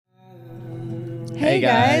Hey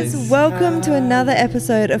guys, welcome to another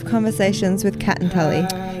episode of Conversations with Kat and Tully.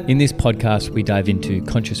 In this podcast, we dive into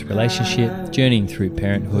conscious relationship, journeying through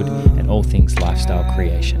parenthood, and all things lifestyle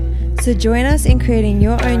creation. So join us in creating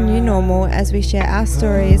your own new normal as we share our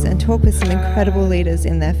stories and talk with some incredible leaders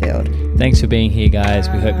in their field. Thanks for being here, guys.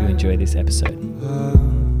 We hope you enjoy this episode.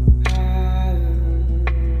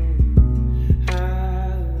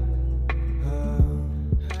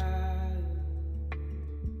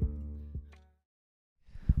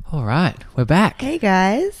 All right, we're back. Hey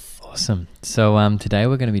guys. Awesome. So today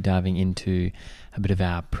we're going to be diving into a bit of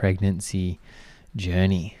our pregnancy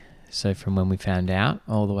journey. So from when we found out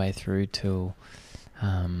all the way through till,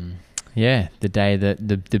 the day that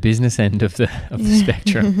the business end of the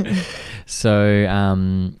spectrum.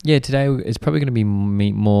 So today is probably going to be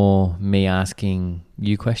me asking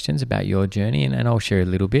you questions about your journey, and I'll share a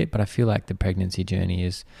little bit. But I feel like the pregnancy journey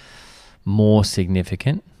is more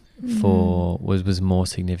significant. Was more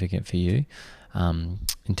significant for you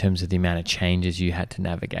in terms of the amount of changes you had to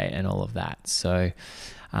navigate and all of that. So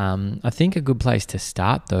I think a good place to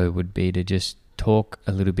start though would be to just talk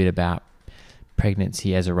a little bit about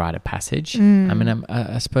pregnancy as a rite of passage. I mean,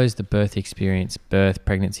 I suppose the birth experience,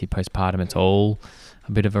 pregnancy, postpartum, it's all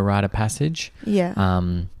a bit of a rite of passage. Yeah.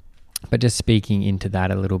 But just speaking into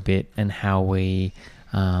that a little bit and how we,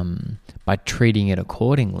 by treating it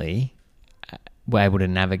accordingly, we're able to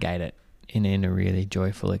navigate it in a really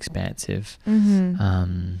joyful, expansive,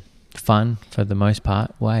 fun for the most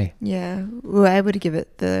part way. Yeah, we were able to give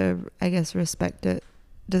it the, I guess, respect it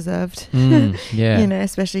deserved. Yeah.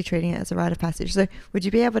 Especially treating it as a rite of passage. So would you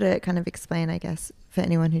be able to kind of explain, I guess, for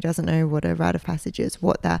anyone who doesn't know what a rite of passage is,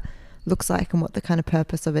 what that looks like and what the kind of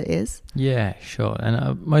purpose of it is? Yeah, sure.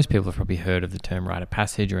 And most people have probably heard of the term rite of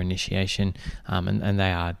passage or initiation, and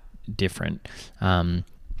they are different.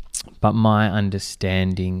 But my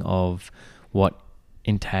understanding of what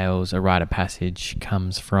entails a rite of passage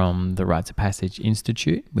comes from the Rites of Passage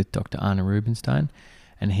Institute with Dr. Arne Rubinstein.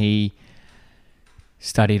 And he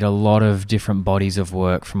studied a lot of different bodies of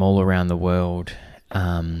work from all around the world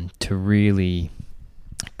to really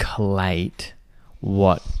collate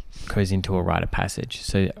what goes into a rite of passage.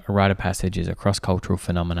 So a rite of passage is a cross-cultural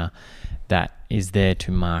phenomena that is there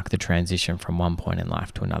to mark the transition from one point in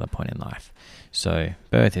life to another point in life. So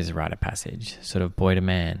birth is a rite of passage, sort of boy to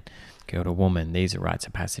man, girl to woman, these are rites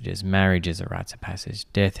of passages. Marriage is a rite of passage.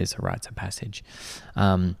 Death is a rite of passage.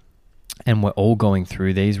 And we're all going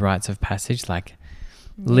through these rites of passage, like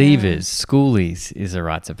leavers, schoolies is a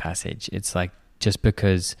rite of passage. It's like just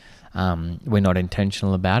because we're not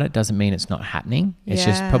intentional about it doesn't mean it's not happening. It's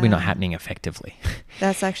just probably not happening effectively.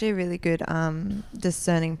 That's actually a really good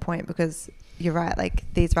discerning point, because you're right, like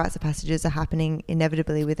these rites of passages are happening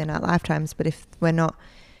inevitably within our lifetimes, but if we're not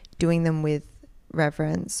doing them with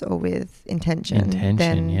reverence or with intention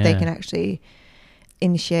then they can actually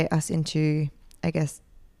initiate us into, I guess,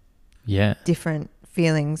 different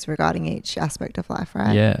feelings regarding each aspect of life,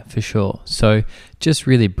 right? Yeah, for sure. So just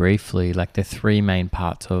really briefly, like the three main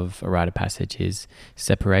parts of a rite of passage is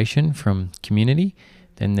separation from community,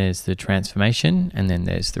 then there's the transformation, and then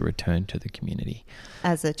there's the return to the community.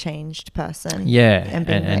 As a changed person. Yeah. And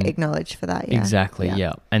being acknowledged for that. Yeah. Exactly,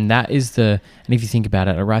 yeah. And that is and if you think about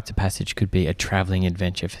it, a rite of passage could be a traveling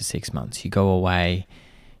adventure for 6 months. You go away,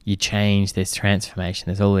 you change, there's transformation,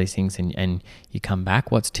 there's all these things, and you come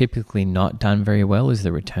back. What's typically not done very well is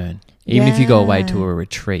the return. Even if you go away to a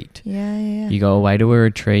retreat. Yeah. You go away to a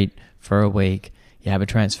retreat for a week, you have a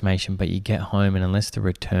transformation, but you get home, and unless the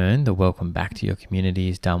return, the welcome back to your community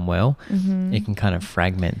is done well, it can kind of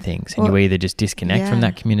fragment things. And you either just disconnect from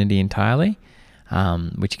that community entirely,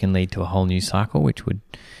 which can lead to a whole new cycle, which would,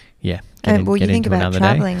 you think about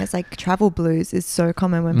traveling, it's like travel blues is so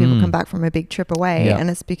common when people come back from a big trip away, and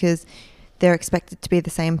it's because they're expected to be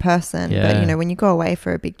the same person. But when you go away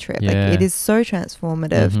for a big trip, like it is so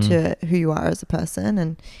transformative to who you are as a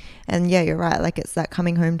person. And you're right, like it's that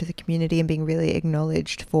coming home to the community and being really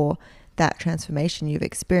acknowledged for that transformation you've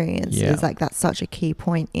experienced is like, that's such a key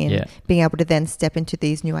point in being able to then step into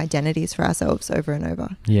these new identities for ourselves over and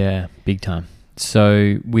over. Yeah, big time.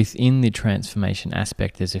 So within the transformation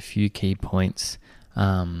aspect, there's a few key points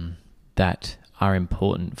that are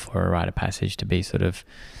important for a rite of passage to be sort of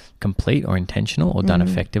complete or intentional or done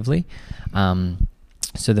effectively.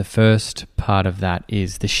 So the first part of that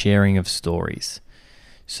is the sharing of stories.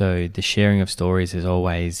 So the sharing of stories is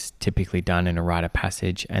always typically done in a rite of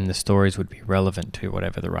passage, and the stories would be relevant to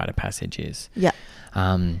whatever the rite of passage is. Yeah.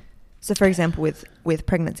 So for example, with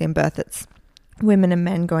pregnancy and birth, it's women and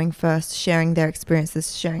men going first, sharing their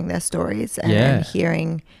experiences, sharing their stories, and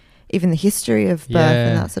hearing even the history of birth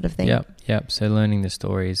and that sort of thing. Yep. So learning the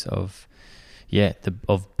stories of,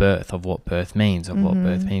 of birth, of what birth means, of what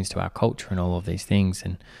birth means to our culture and all of these things.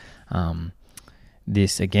 And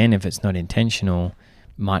this, again, if it's not intentional,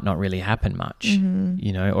 might not really happen much,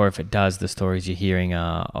 you know, or if it does, the stories you're hearing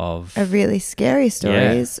are of really scary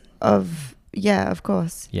stories of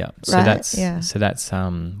course. Yeah. So that's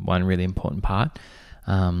one really important part.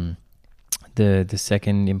 The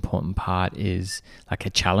second important part is like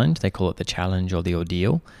a challenge. They call it the challenge or the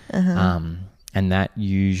ordeal. And that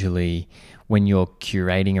usually, when you're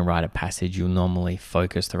curating a rite of passage, you'll normally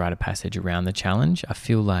focus the rite of passage around the challenge. I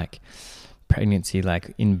feel like pregnancy,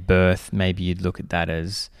 like in birth, maybe you'd look at that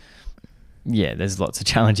as, there's lots of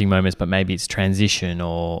challenging moments, but maybe it's transition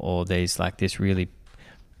or there's like this really,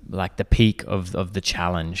 like the peak of the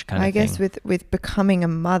challenge kind of thing. I guess with becoming a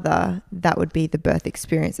mother, that would be the birth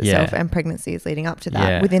experience itself, and pregnancy is leading up to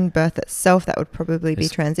that. Within birth itself, that would probably be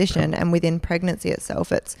transition, and within pregnancy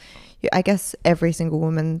itself, it's, I guess every single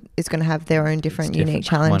woman is going to have their own different unique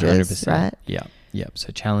challenges, 100%. Right? Yeah.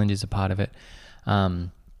 So challenge is a part of it.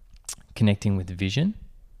 Connecting with vision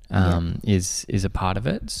is a part of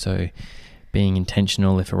it. So being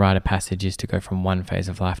intentional, if a rite of passage is to go from one phase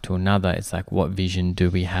of life to another, it's like, what vision do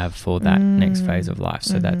we have for that next phase of life?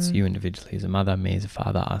 So that's you individually as a mother, me as a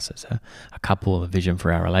father, us as a couple, a vision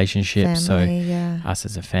for our relationship. Us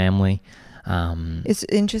as a family. It's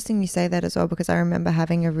interesting you say that as well, because I remember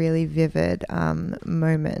having a really vivid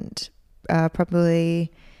moment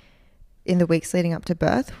probably in the weeks leading up to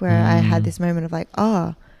birth, where I had this moment of like,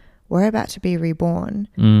 we're about to be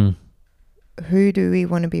reborn. Who do we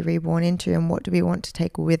want to be reborn into, and what do we want to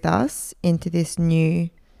take with us into this new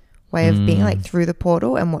way of being, like through the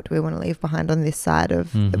portal, and what do we want to leave behind on this side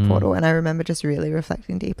of the portal? And I remember just really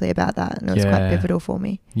reflecting deeply about that, and it was quite pivotal for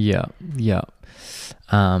me.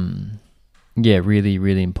 Really,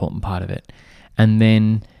 really important part of it. And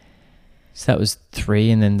then, so that was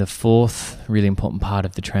 3. And then the 4th really important part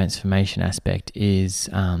of the transformation aspect is,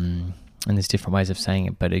 and there's different ways of saying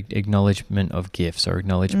it, but acknowledgement of gifts, or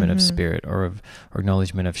acknowledgement of spirit, or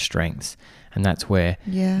acknowledgement of strengths. And that's where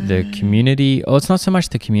the community, or it's not so much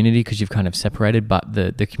the community because you've kind of separated, but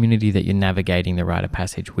the community that you're navigating the rite of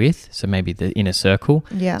passage with. So maybe the inner circle,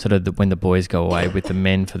 sort of when the boys go away with the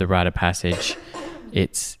men for the rite of passage,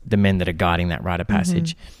 it's the men that are guiding that rite of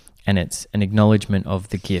passage, and it's an acknowledgement of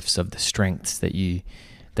the gifts, of the strengths that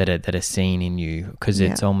are seen in you, because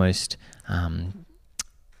it's almost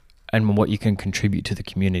and what you can contribute to the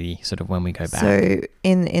community, sort of when we go back. So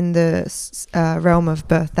in the realm of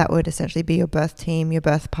birth, that would essentially be your birth team, your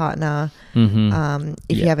birth partner.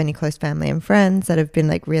 If you have any close family and friends that have been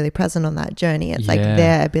like really present on that journey, it's like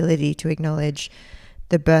their ability to acknowledge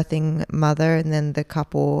the birthing mother and then the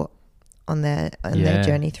couple on their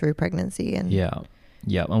journey through pregnancy. And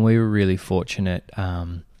and we were really fortunate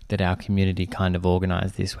that our community kind of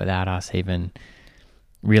organized this without us even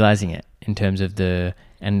realizing it, in terms of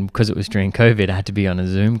and because it was during COVID, I had to be on a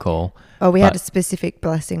Zoom call. We had a specific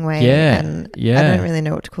blessing way, and I don't really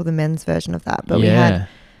know what to call the men's version of that, but we had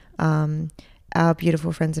our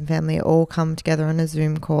beautiful friends and family all come together on a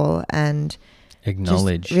Zoom call and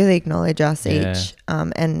really acknowledge us each,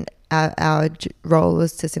 and our role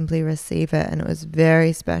was to simply receive it, and it was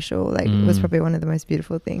very special. Like it was probably one of the most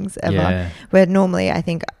beautiful things ever. Where normally, I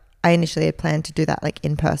think I initially had planned to do that like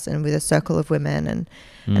in person with a circle of women and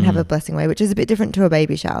have a blessing way, which is a bit different to a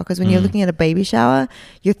baby shower, because when you're looking at a baby shower,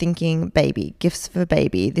 you're thinking baby, gifts for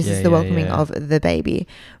baby. This is the welcoming of the baby.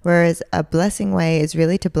 Whereas a blessing way is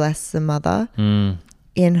really to bless the mother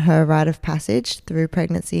in her rite of passage through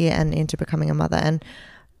pregnancy and into becoming a mother. And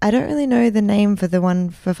I don't really know the name for the one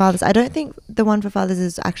for fathers. I don't think the one for fathers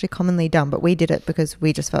is actually commonly done, but we did it because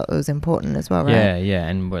we just felt it was important as well, right? Yeah,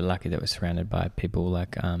 and we're lucky that we're surrounded by people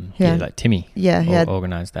like like Timmy. Yeah,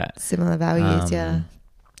 organised that. Similar values,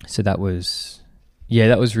 So that was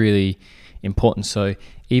really important. So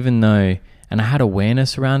even though, and I had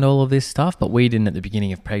awareness around all of this stuff, but we didn't at the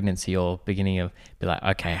beginning of pregnancy or beginning of be like,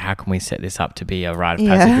 okay, how can we set this up to be a rite of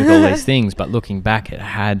passage with all these things? But looking back, it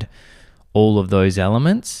had all of those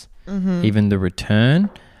elements, even the return.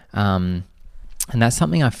 And that's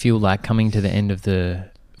something I feel like coming to the end of the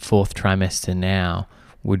 4th trimester now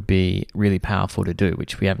would be really powerful to do,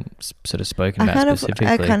 which we haven't sort of spoken about specifically.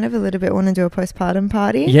 I kind of a little bit want to do a postpartum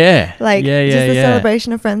party. Yeah. Like just a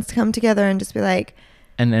celebration of friends to come together and just be like.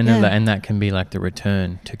 And that can be like the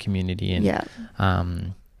return to community,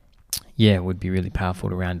 and would be really powerful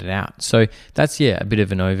to round it out. So that's a bit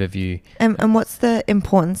of an overview. And what's the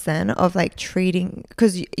importance then of like treating,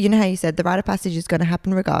 because you know how you said the rite of passage is going to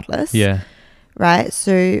happen regardless. Yeah. Right.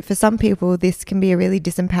 So for some people, this can be a really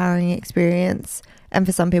disempowering experience, And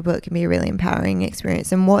for some people, it can be a really empowering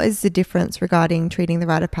experience. And what is the difference regarding treating the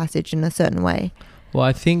rite of passage in a certain way? Well,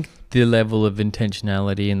 I think the level of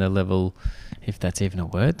intentionality and the level, if that's even a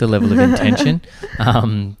word, the level of intention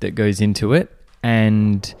that goes into it.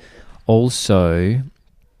 And also,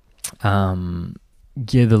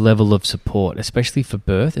 the level of support, especially for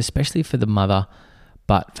birth, especially for the mother,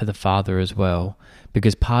 but for the father as well.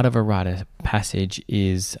 Because part of a rite of passage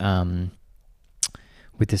is...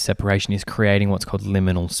 with the separation is creating what's called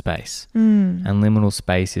liminal space. And liminal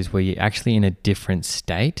space is where you're actually in a different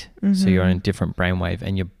state. So you're in a different brainwave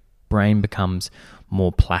and your brain becomes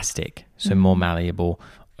more plastic, so more malleable,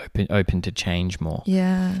 open to change more.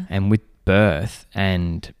 Yeah. And with birth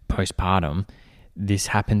and postpartum, this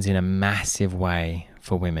happens in a massive way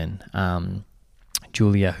for women.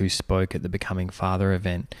 Julia, who spoke at the Becoming Father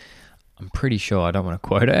event, I'm pretty sure, I don't want to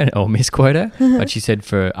quote her or misquote her, but she said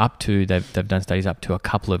for up to, they've done studies up to a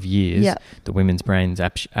couple of years, the women's brain's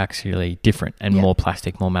actually different and more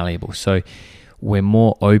plastic, more malleable. So we're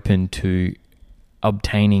more open to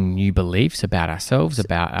obtaining new beliefs about ourselves,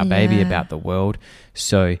 about our baby, about the world.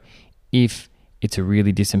 So if it's a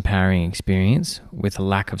really disempowering experience with a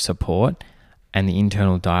lack of support and the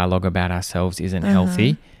internal dialogue about ourselves isn't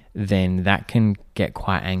healthy, then that can get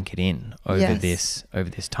quite anchored in over this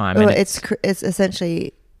time. Well, and it's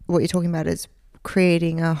essentially what you're talking about is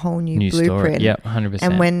creating a whole new blueprint. Story. Yeah, 100%.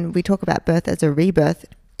 And when we talk about birth as a rebirth,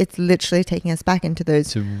 it's literally taking us back into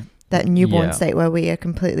that newborn state where we are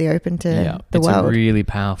completely open to the world. It's a really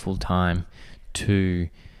powerful time to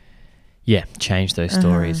change those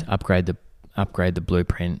stories, upgrade the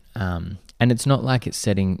blueprint. And it's not like it's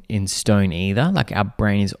setting in stone either. Like our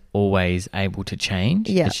brain is always able to change.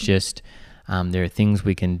 Yeah. It's just there are things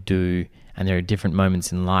we can do and there are different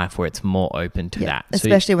moments in life where it's more open to that.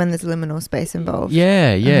 Especially when there's liminal space involved.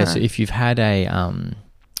 Yeah. So if you've had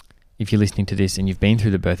if you're listening to this and you've been through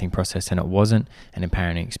the birthing process and it wasn't an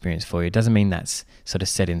empowering experience for you, it doesn't mean that's sort of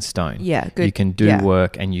set in stone. Yeah, good. You can do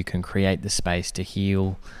work and you can create the space to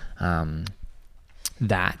heal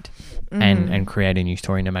that and create a new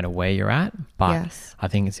story no matter where you're at. But I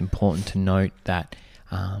think it's important to note that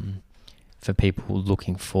for people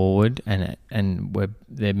looking forward and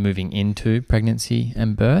they're moving into pregnancy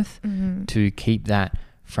and birth, to keep that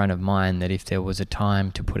front of mind, that if there was a time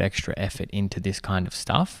to put extra effort into this kind of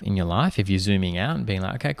stuff in your life, if you're zooming out and being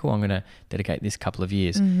like, okay, cool, I'm going to dedicate this couple of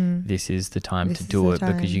years, this is the time to do it,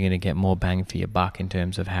 because you're going to get more bang for your buck in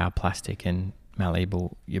terms of how plastic and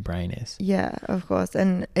malleable your brain is. Yeah, of course.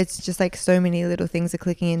 And it's just like so many little things are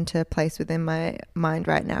clicking into place within my mind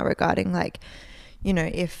right now regarding, like, you know,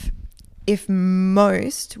 if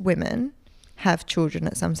most women have children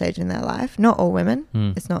at some stage in their life, not all women,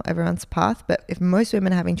 it's not everyone's path, but if most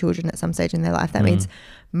women are having children at some stage in their life, that means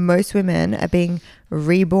most women are being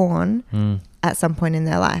reborn at some point in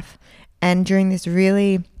their life. And during this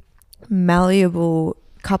really malleable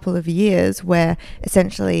couple of years where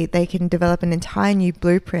essentially they can develop an entire new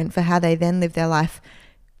blueprint for how they then live their life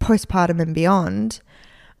postpartum and beyond,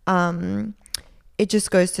 it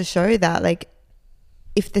just goes to show that, like,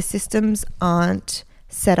 if the systems aren't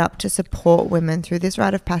set up to support women through this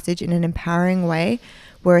rite of passage in an empowering way,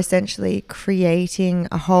 we're essentially creating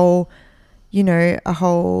a whole, I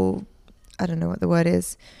don't know what the word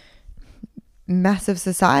is, massive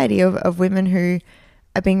society of women who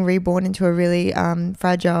are being reborn into a really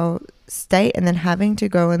fragile state, and then having to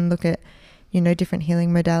go and look at, different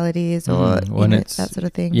healing modalities or that sort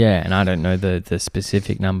of thing. Yeah, and I don't know the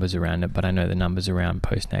specific numbers around it, but I know the numbers around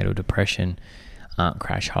postnatal depression aren't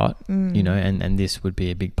crash hot, and this would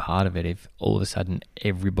be a big part of it if all of a sudden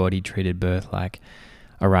everybody treated birth like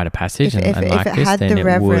a rite of passage. If it had the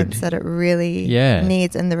reverence that it really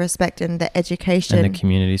needs, and the respect and the education. And the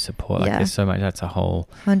community support. Like there's so much, that's a whole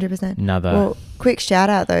 100%. Another. Well, quick shout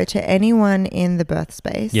out though to anyone in the birth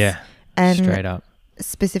space. Yeah, and straight up.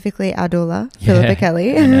 Specifically our doula, Philippa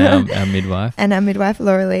Kelly. And our midwife. And our midwife,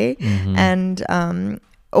 Laura Lee. And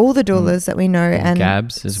all the doulas that we know, and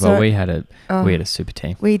Gabs as well. We had a super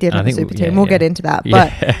team. We did have a super team. We'll get into that,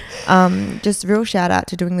 but just real shout out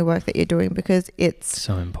to doing the work that you're doing, because it's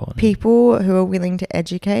so important. People who are willing to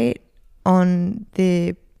educate on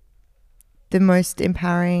the most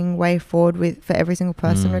empowering way forward for every single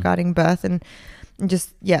person regarding birth, and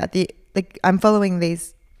just I'm following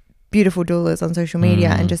these beautiful doulas on social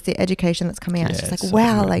media, and just the education that's coming out. It's just like, so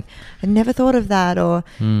wow, like I never thought of that, or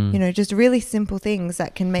just really simple things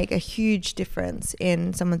that can make a huge difference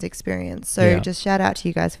in someone's experience. So just shout out to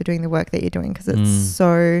you guys for doing the work that you're doing, because it's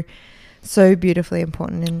so beautifully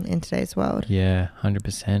important in today's world. Yeah,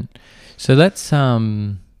 100%. So let's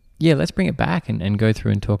yeah, let's bring it back and go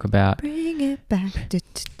through and talk about. Bring it back.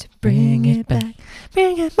 Bring it back.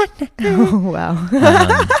 Bring it back. Oh, wow.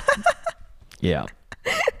 Yeah.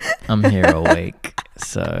 I'm here all week.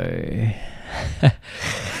 So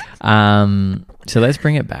so let's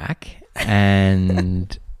bring it back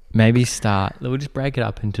and maybe we'll just break it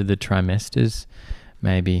up into the trimesters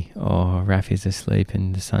maybe. Or Rafi's asleep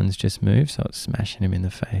and the sun's just moved, so it's smashing him in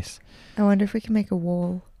the face. I wonder if we can make a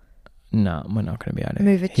wall. No, we're not going to be able to.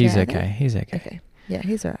 Move a chair. He's okay. He's okay. Okay. Yeah,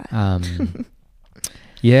 he's all right.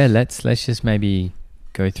 Yeah, let's just maybe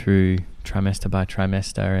go through trimester by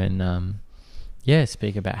trimester and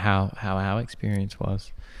speak about how our experience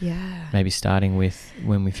was. Yeah. Maybe starting with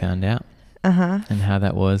when we found out. And how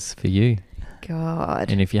that was for you.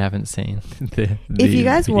 God. And if you haven't seen if you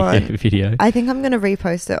guys want video, I think I'm going to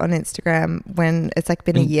repost it on Instagram when it's like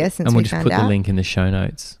been a year since we found out. And we'll just put the link in the show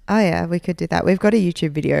notes. Oh yeah, we could do that. We've got a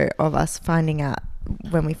YouTube video of us finding out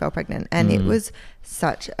when we fell pregnant, and it was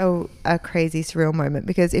such a crazy surreal moment,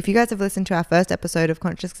 because if you guys have listened to our first episode of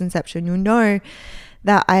Conscious Conception, you'll know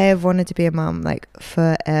that I have wanted to be a mum like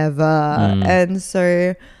forever. And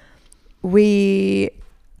so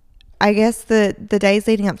I guess the days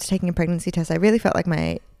leading up to taking a pregnancy test, I really felt like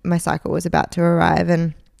my cycle was about to arrive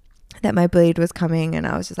and that my bleed was coming, and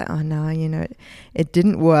I was just like, oh no, it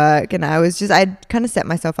didn't work. And I'd kind of set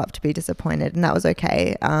myself up to be disappointed, and that was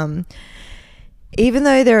okay. Even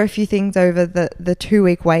though there are a few things over the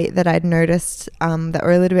 2-week wait that I'd noticed that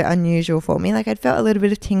were a little bit unusual for me. Like I'd felt a little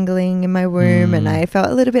bit of tingling in my womb, and I felt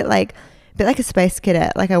a little bit like a space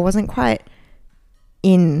cadet. Like I wasn't quite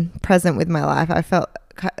present with my life. I felt,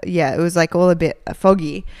 it was like all a bit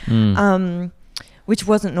foggy, which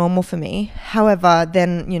wasn't normal for me. However,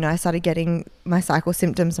 then, I started getting my cycle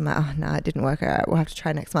symptoms. I'm like, oh no, it didn't work. All right, we'll have to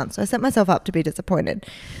try next month. So I set myself up to be disappointed.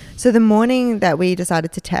 So the morning that we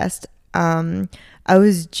decided to test, I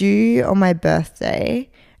was due on my birthday,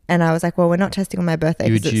 and I was like, well, we're not testing on my birthday.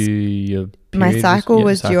 My cycle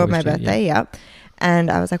was due on my birthday. Yeah.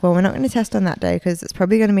 And I was like, well, we're not going to test on that day because it's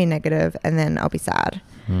probably going to be negative and then I'll be sad.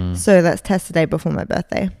 So let's test the day before my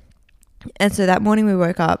birthday. And so that morning we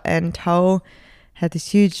woke up and Tal had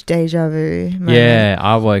this huge deja vu moment. Yeah,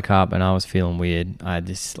 I woke up and I was feeling weird. I had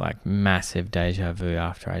this like massive deja vu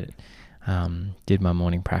after I did my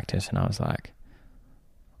morning practice, and I was like,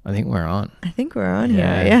 I think we're on here.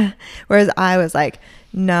 Yeah. Whereas I was like,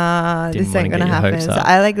 nah, this ain't gonna happen. So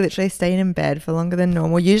I like literally stayed in bed for longer than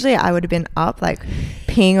normal. Usually I would have been up like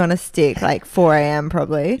peeing on a stick like 4 a.m.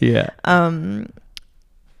 probably. Yeah.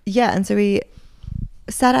 And so we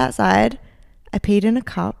sat outside. I peed in a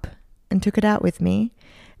cup and took it out with me,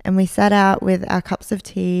 and we sat out with our cups of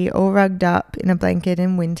tea all rugged up in a blanket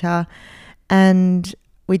in winter, and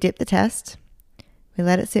we dipped the test. We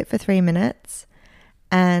let it sit for 3 minutes.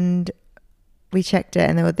 And we checked it,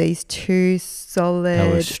 and there were these two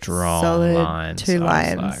solid lines.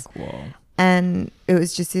 Like, whoa. And it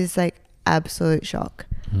was just this like absolute shock.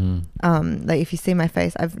 Like if you see my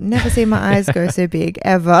face, I've never seen my eyes go so big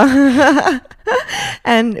ever.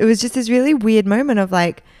 And it was just this really weird moment of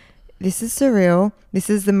like, this is surreal. This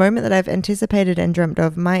is the moment that I've anticipated and dreamt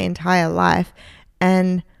of my entire life.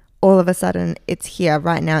 And all of a sudden it's here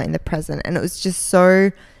right now in the present. And it was just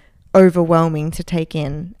so overwhelming to take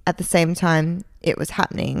in. At the same time it was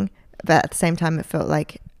happening, but at the same time it felt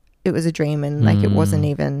like it was a dream and like it wasn't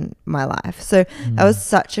even my life. So that was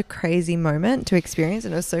such a crazy moment to experience,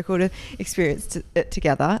 and it was so cool to experience it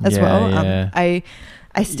together as well.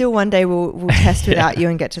 I still one day will test without you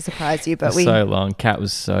and get to surprise you, but so long. Kat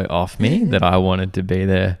was so off me that I wanted to be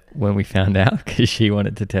there when we found out because she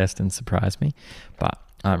wanted to test and surprise me, but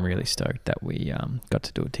I'm really stoked that we got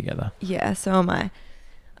to do it together. Yeah, so am I.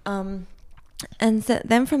 And so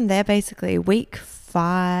then from there, basically week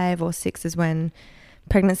 5 or 6 is when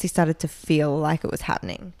pregnancy started to feel like it was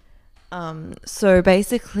happening. So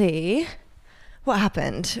basically what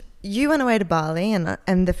happened, you went away to Bali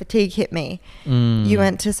and the fatigue hit me. You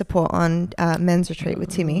went to support on men's retreat with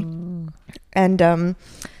Timmy, and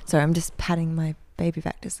sorry, I'm just patting my baby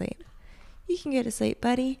back to sleep. You can go to sleep,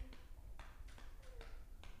 buddy.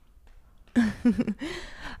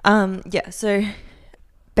 So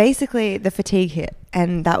basically the fatigue hit,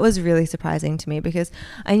 and that was really surprising to me because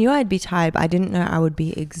I knew I'd be tired, but I didn't know I would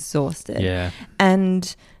be exhausted. Yeah.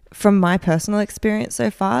 And from my personal experience so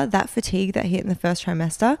far, that fatigue that hit in the first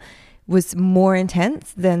trimester was more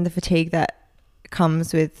intense than the fatigue that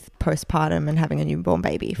comes with postpartum and having a newborn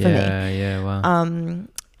baby for me. Yeah, wow.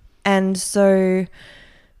 And so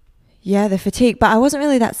the fatigue, but I wasn't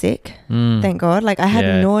really that sick, thank God. Like I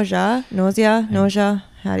had nausea.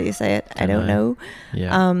 How do you say it? I don't know.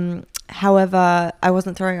 Yeah. However, I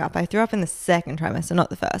wasn't throwing up. I threw up in the second trimester, not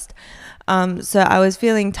the first. So I was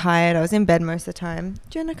feeling tired. I was in bed most of the time.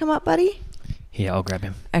 Do you want to come up, buddy? Here, I'll grab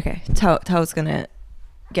him. Okay. Tal's going to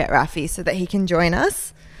get Rafi so that he can join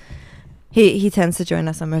us. He tends to join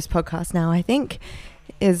us on most podcasts now, I think.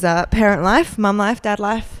 Is parent life, mum life, dad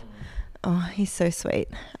life. Oh, he's so sweet.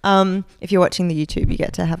 If you're watching the YouTube, you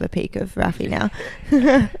get to have a peek of Rafi now.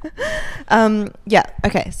 Yeah.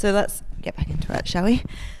 Okay. So let's get back into it, shall we?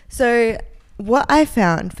 So what I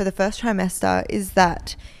found for the first trimester is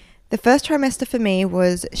that the first trimester for me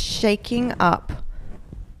was shaking up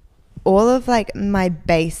all of like my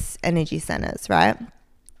base energy centers, right?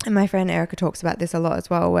 And my friend Erica talks about this a lot as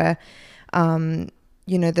well, where,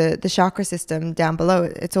 you know, the chakra system down below,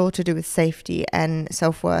 it's all to do with safety and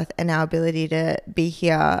self-worth and our ability to be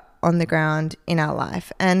here on the ground in our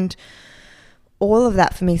life. And all of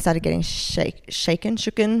that for me started getting shaken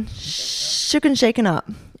up.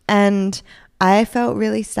 And I felt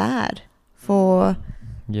really sad for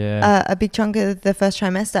a big chunk of the first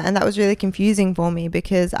trimester. And that was really confusing for me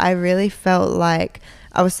because I really felt like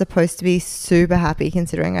I was supposed to be super happy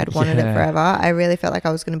considering I'd wanted it forever. I really felt like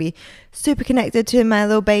I was going to be super connected to my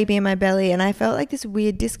little baby in my belly. And I felt like this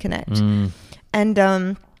weird disconnect. And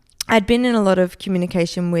I'd been in a lot of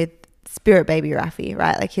communication with spirit baby Rafi,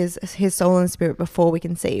 right? Like his soul and spirit before we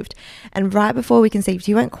conceived. And right before we conceived,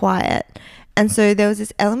 he went quiet. And so there was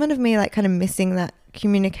this element of me like kind of missing that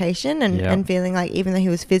communication and feeling like even though he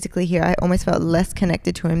was physically here, I almost felt less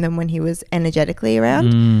connected to him than when he was energetically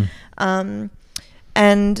around.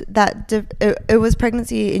 And that it was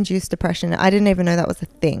pregnancy induced depression. I didn't even know that was a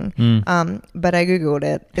thing. But I Googled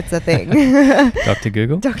it. It's a thing. Dr.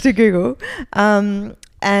 Google? Dr. Google.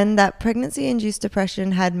 And that pregnancy induced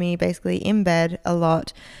depression had me basically in bed a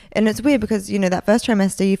lot. And it's weird because, you know, that first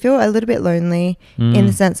trimester, you feel a little bit lonely in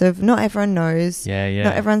the sense of not everyone knows. Not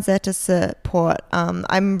everyone's there to support.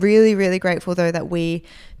 I'm really, really grateful though that we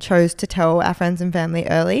chose to tell our friends and family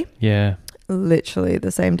early. Literally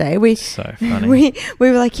the same day. So funny.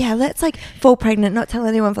 We were like, yeah, let's like fall pregnant, not tell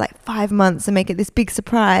anyone for like 5 months and make it this big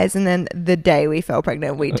surprise. And then the day we fell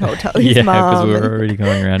pregnant, we told Tully's mom. Yeah, because we were already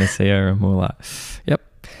going around to see her and we were like, yep.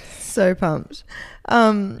 So pumped.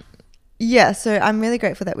 Yeah, so I'm really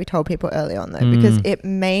grateful that we told people early on though, because it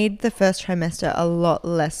made the first trimester a lot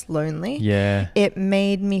less lonely. It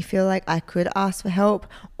made me feel like I could ask for help,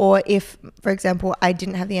 or if, for example, I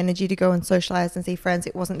didn't have the energy to go and socialize and see friends,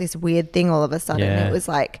 it wasn't this weird thing all of a sudden. It was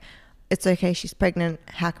like, it's okay, she's pregnant,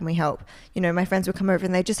 how can we help? You know, my friends would come over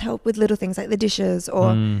and they just help with little things like the dishes,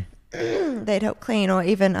 or they'd help clean, or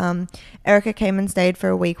even Erica came and stayed for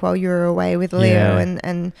a week while you were away with Leo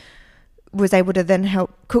and was able to then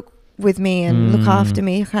help cook with me and look after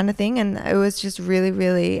me kind of thing. And it was just really,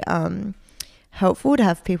 really helpful to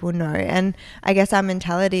have people know. And I guess our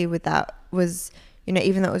mentality with that was, you know,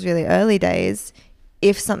 even though it was really early days,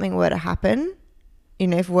 if something were to happen, you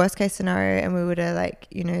know, if worst case scenario and we were to like,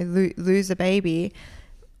 you know, lose a baby,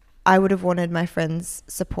 I would have wanted my friends'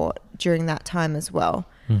 support during that time as well.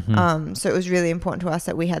 So it was really important to us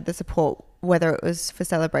that we had the support, whether it was for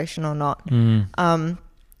celebration or not.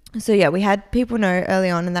 So yeah, we had people know early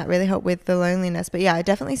on, and that really helped with the loneliness. But yeah, I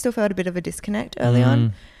definitely still felt a bit of a disconnect early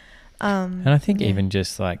on. And I think even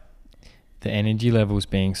just like the energy levels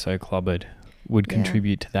being so clobbered would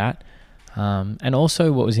contribute to that. And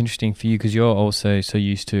also what was interesting for you, because you're also so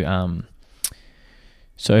used to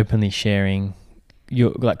so openly sharing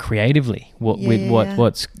your like creatively what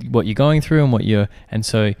you're going through and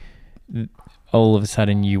so all of a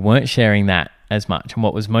sudden you weren't sharing that as much, and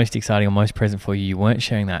what was most exciting or most present for you, you weren't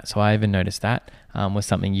sharing that. So I even noticed that was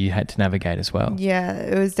something you had to navigate as well. Yeah,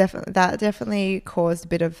 it was definitely caused a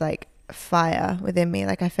bit of like fire within me.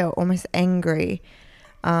 Like I felt almost angry.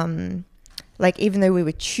 Like even though we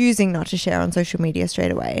were choosing not to share on social media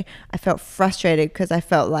straight away, I felt frustrated because I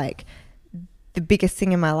felt like the biggest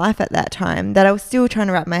thing in my life at that time that I was still trying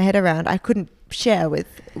to wrap my head around, I couldn't share with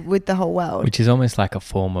the whole world. Which is almost like a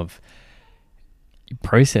form of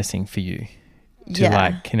processing for you. To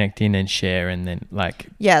like connect in and share, and then like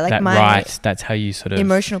that write, that's how you sort of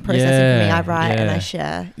emotional processing for me. I write and I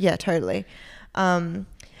share. Yeah, totally. And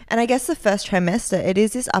I guess the first trimester, it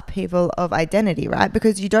is this upheaval of identity, right?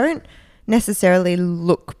 Because you don't necessarily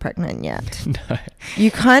look pregnant yet. No.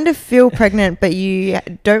 You kind of feel pregnant, but you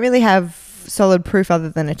don't really have solid proof other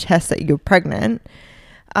than a test that you're pregnant.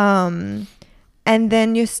 And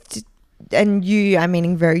then and you, I'm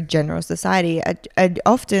meaning very general society, are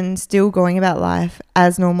often still going about life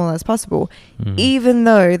as normal as possible, even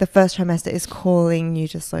though the first trimester is calling you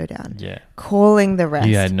to slow down, calling the rest.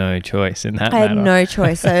 You had no choice in that I had no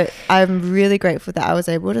choice. So I'm really grateful that I was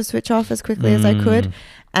able to switch off as quickly as I could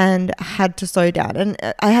and had to slow down. And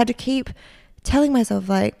I had to keep telling myself,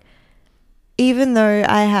 like, even though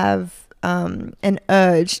I have an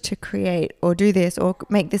urge to create or do this or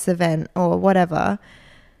make this event or whatever,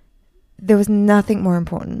 there was nothing more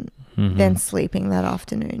important than sleeping that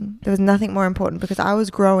afternoon. There was nothing more important, because I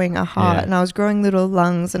was growing a heart and I was growing little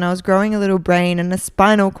lungs and I was growing a little brain and a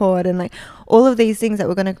spinal cord and like all of these things that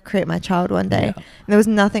were going to create my child one day. And there was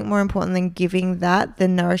nothing more important than giving that the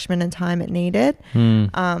nourishment and time it needed.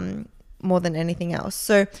 More than anything else.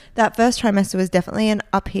 So that first trimester was definitely an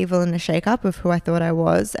upheaval and a shake-up of who I thought I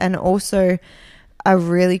was, and also a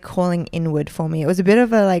really calling inward for me. It was a bit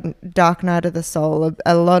of a like dark night of the soul,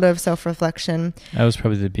 a lot of self-reflection. That was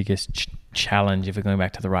probably the biggest challenge, if we're going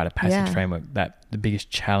back to the rite of passage framework, that the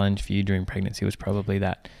biggest challenge for you during pregnancy was probably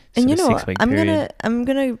that and you know 6 week period. I'm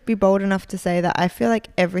gonna be bold enough to say that I feel like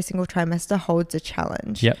every single trimester holds a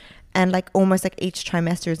challenge. And like almost like each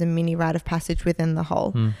trimester is a mini rite of passage within the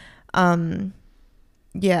whole. I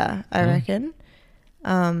reckon.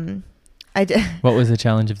 What was the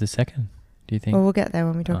challenge of the second, do you think? Well, we'll get there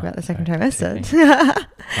when we talk about the second trimester.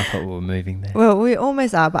 I thought we were moving there. Well, we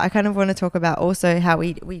almost are, but I kind of want to talk about also how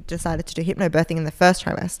we decided to do hypnobirthing in the first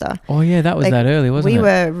trimester. Oh yeah, that was like, that early, wasn't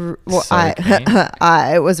it?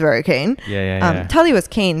 I was very keen. Yeah. Tully was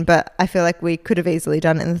keen, but I feel like we could have easily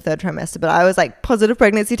done it in the third trimester. But I was like, positive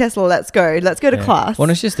pregnancy test, let's go to class. Well,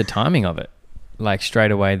 it's just the timing of it. Like straight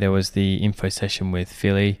away there was the info session with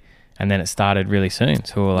Philly, and then it started really soon.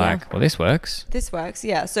 So we were like, well, this works.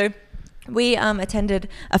 Yeah. So we attended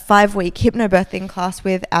a 5-week hypnobirthing class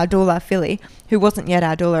with our doula, Philly, who wasn't yet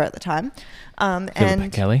our doula at the time. Philippa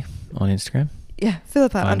Kelly on Instagram. Yeah,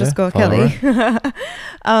 Philippa_Kelly.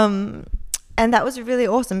 And that was really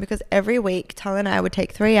awesome, because every week Tal and I would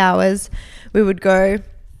take 3 hours. We would go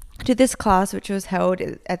to this class, which was held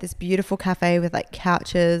at this beautiful cafe with like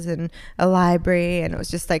couches and a library, and it was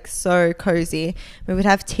just like so cozy. We would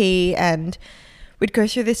have tea and we'd go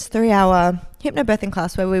through this 3-hour hypnobirthing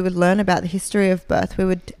class where we would learn about the history of birth. We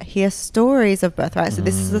would hear stories of birth, right? So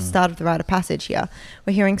this is the start of the rite of passage here.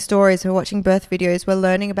 We're hearing stories, we're watching birth videos, we're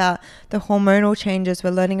learning about the hormonal changes,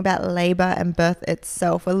 we're learning about labor and birth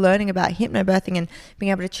itself, we're learning about hypnobirthing and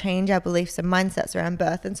being able to change our beliefs and mindsets around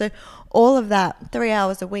birth. And so all of that, 3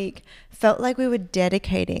 hours a week, felt like we were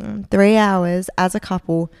dedicating 3 hours as a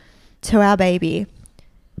couple to our baby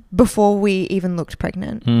before we even looked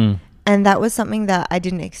pregnant. And that was something that I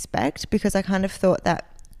didn't expect, because I kind of thought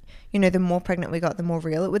that, you know, the more pregnant we got, the more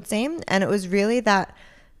real it would seem. And it was really that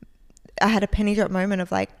I had a penny drop moment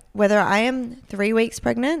of like, whether I am 3 weeks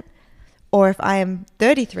pregnant or if I am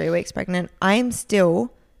 33 weeks pregnant, I am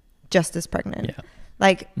still just as pregnant.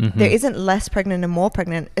 Like there isn't less pregnant and more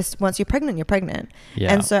pregnant. It's once you're pregnant, you're pregnant.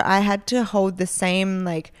 And so I had to hold the same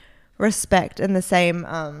like respect and the same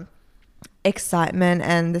excitement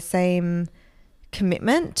and the same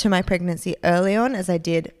commitment to my pregnancy early on as I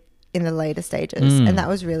did in the later stages. And that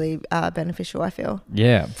was really beneficial, I feel.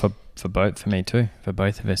 Yeah, for me too, for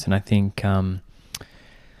both of us. And I think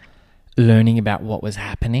learning about what was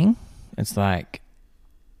happening, it's like,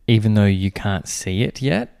 even though you can't see it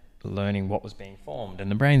yet, learning what was being formed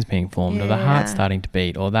and the brain's being formed or the heart's starting to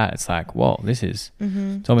beat or that, it's like, whoa, this is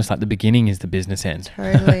it's almost like the beginning is the business end.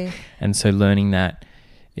 Totally. And so learning that,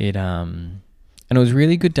 and it was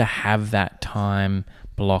really good to have that time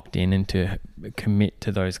blocked in and to commit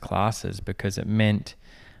to those classes, because it meant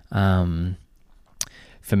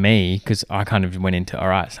for me, because I kind of went into, all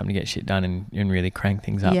right, it's time to get shit done and really crank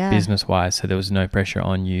things up business wise. So there was no pressure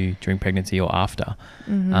on you during pregnancy or after.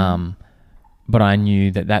 But I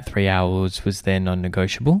knew that 3 hours was then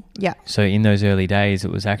non-negotiable. So in those early days,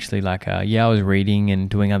 it was actually like, I was reading and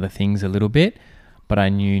doing other things a little bit, but I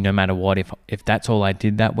knew no matter what, if that's all I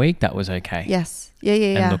did that week, that was okay.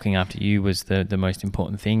 And looking after you was the most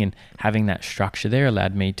important thing. And having that structure there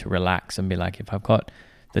allowed me to relax and be like, if I've got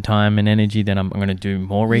the time and energy, then I'm going to do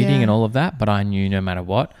more reading and all of that. But I knew no matter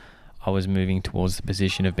what, I was moving towards the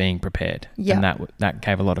position of being prepared. And that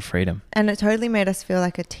gave a lot of freedom. And it totally made us feel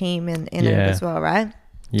like a team in it as well, right?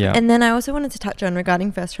 And then I also wanted to touch on,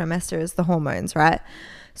 regarding first trimester, is the hormones, right?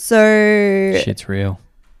 So shit's real.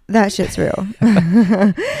 That shit's real.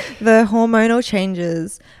 The hormonal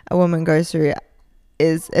changes a woman goes through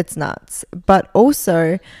it's nuts. But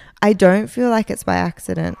also, I don't feel like it's by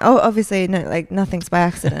accident. Oh, obviously, no, like nothing's by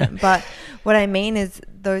accident. But what I mean is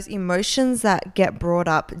those emotions that get brought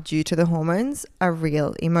up due to the hormones are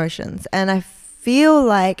real emotions. And I feel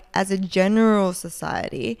like as a general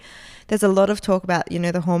society, there's a lot of talk about, the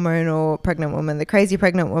hormonal pregnant woman, the crazy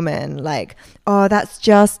pregnant woman, like, oh, that's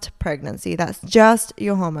just pregnancy. That's just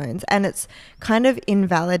your hormones. And it's kind of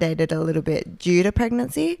invalidated a little bit due to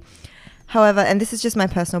pregnancy. However, and this is just my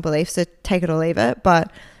personal belief, so take it or leave it,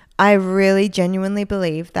 but I really genuinely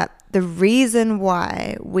believe that the reason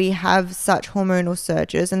why we have such hormonal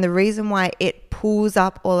surges and the reason why it pulls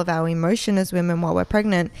up all of our emotion as women while we're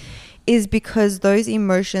pregnant is because those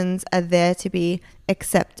emotions are there to be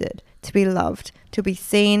accepted, to be loved, to be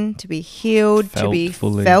seen, to be healed, to be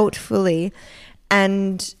felt fully.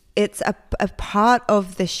 And it's a part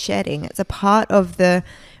of the shedding. It's a part of the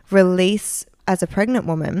release as a pregnant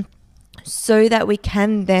woman so that we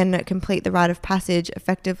can then complete the rite of passage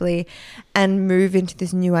effectively and move into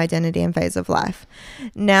this new identity and phase of life.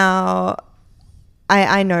 Now,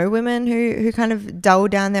 I know women who kind of dull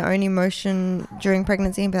down their own emotion during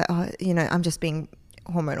pregnancy and be like, oh, I'm just being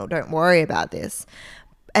hormonal. Don't worry about this.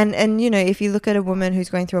 And if you look at a woman who's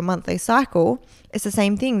going through a monthly cycle, it's the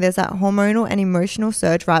same thing. There's that hormonal and emotional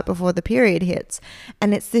surge right before the period hits.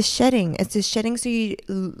 And it's this shedding. It's this shedding so you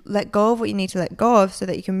let go of what you need to let go of so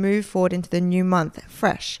that you can move forward into the new month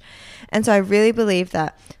fresh. And so I really believe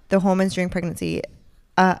that the hormones during pregnancy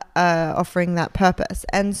are offering that purpose.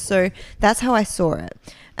 And so that's how I saw it.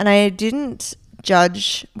 And I didn't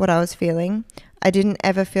judge what I was feeling. I didn't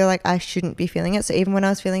ever feel like I shouldn't be feeling it. So even when I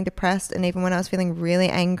was feeling depressed and even when I was feeling really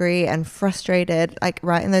angry and frustrated, like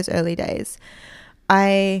right in those early days,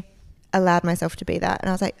 I allowed myself to be that. And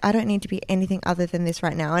I was like, I don't need to be anything other than this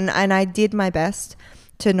right now. And I did my best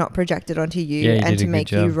to not project it onto you and to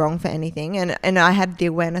make you wrong for anything. And I had the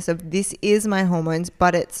awareness of this is my hormones,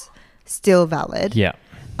 but it's still valid. Yeah.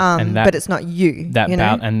 But it's not you.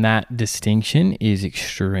 And that distinction is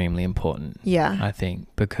extremely important. Yeah. I think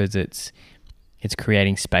because it's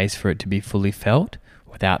creating space for it to be fully felt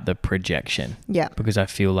without the projection. Yeah. Because I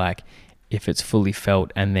feel like if it's fully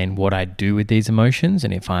felt and then what I do with these emotions,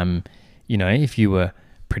 and if I'm, if you were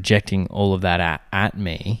projecting all of that at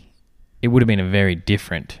me, it would have been a very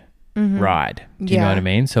different ride. Do you know what I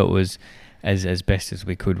mean? So it was as best as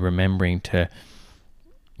we could remembering to,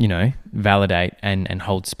 validate and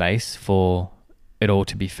hold space for it all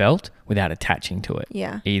to be felt without attaching to it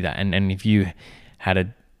either. And if you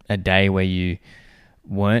had a day where you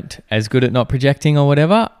weren't as good at not projecting or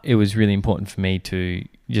whatever, it was really important for me to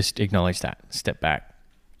just acknowledge that, step back,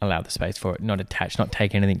 allow the space for it, not attach, not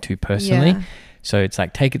take anything too personally. Yeah. So it's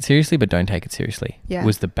like, take it seriously, but don't take it seriously. Yeah.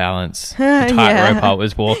 Was the balance, the tightrope I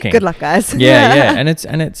was walking. Good luck, guys. Yeah. And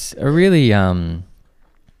it's a really,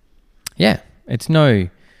 it's no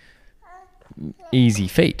easy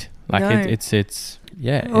feat. Like it's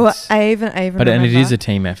well, I even but remember, and it is a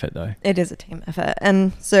team effort though. It is a team effort.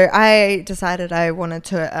 And so I decided I wanted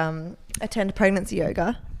to attend pregnancy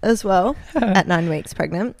yoga as well at 9 weeks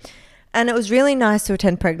pregnant. And it was really nice to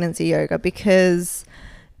attend pregnancy yoga because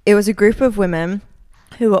it was a group of women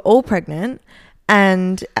who were all pregnant,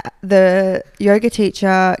 and the yoga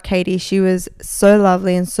teacher, Katie, she was so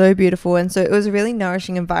lovely and so beautiful. And so it was a really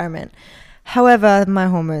nourishing environment. However, my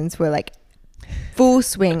hormones were like full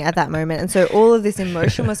swing at that moment, and so all of this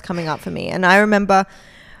emotion was coming up for me. And I remember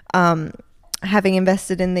having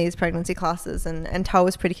invested in these pregnancy classes, and Tal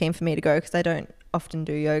was pretty keen for me to go because I don't often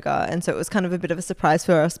do yoga, and so it was kind of a bit of a surprise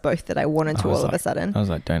for us both that I wanted to all of a sudden. I was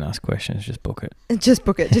like, don't ask questions, just book it. Just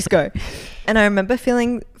book it, just go. And I remember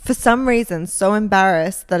feeling for some reason so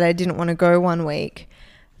embarrassed that I didn't want to go 1 week.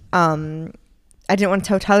 I didn't want to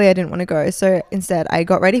tell Tali I didn't want to go, so instead I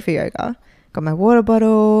got ready for yoga, got my water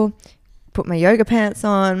bottle, put my yoga pants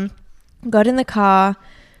on, got in the car,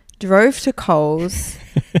 drove to Coles,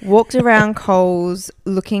 walked around Coles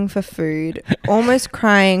looking for food, almost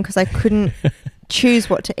crying because I couldn't choose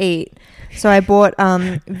what to eat. So I bought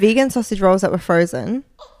vegan sausage rolls that were frozen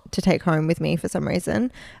to take home with me for some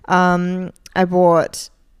reason. I bought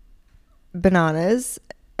bananas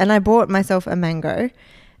and I bought myself a mango.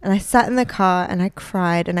 And I sat in the car and I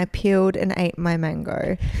cried and I peeled and ate my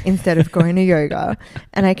mango instead of going to yoga.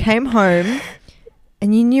 And I came home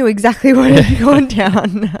and you knew exactly what had gone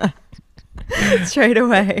down straight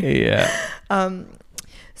away. Yeah.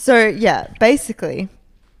 So yeah, basically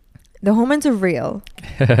the hormones are real.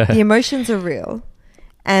 The emotions are real.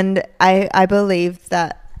 And I believe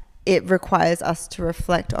that it requires us to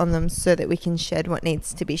reflect on them so that we can shed what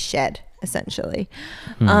needs to be shed, essentially.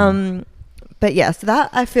 But yeah, so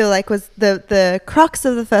that I feel like was the crux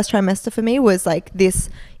of the first trimester for me, was like this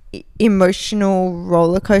emotional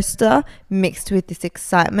roller coaster mixed with this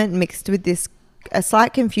excitement, mixed with this a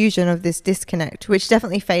slight confusion of this disconnect, which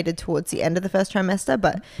definitely faded towards the end of the first trimester.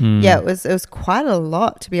 But yeah, it was quite a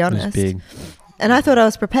lot, to be honest. It was big. And I thought I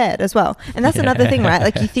was prepared as well. And that's another thing, right?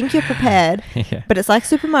 Like you think you're prepared, but it's like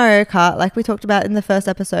Super Mario Kart, like we talked about in the first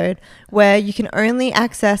episode, where you can only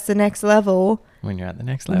access the next level when you're at the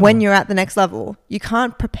next level. When you're at the next level. You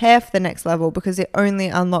can't prepare for the next level because it only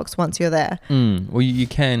unlocks once you're there. Well, you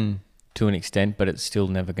can to an extent, but it's still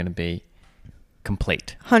never going to be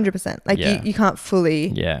complete. 100%. Like you can't fully,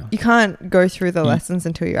 you can't go through the lessons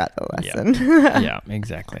until you're at the lesson. Yeah,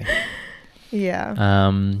 exactly.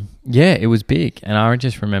 Yeah. Yeah, it was big. And I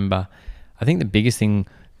just remember, I think the biggest thing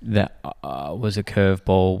that was a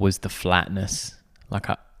curveball was the flatness. Like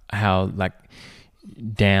how like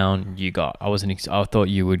down you got. I thought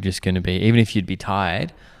you were just going to be, even if you'd be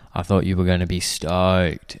tired, I thought you were going to be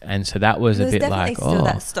stoked. And so that was a bit like, still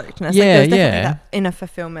that stokedness. Yeah, like, there's that inner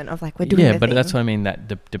fulfillment of like, we're doing the thing. That's what I mean,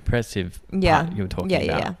 that depressive part you were talking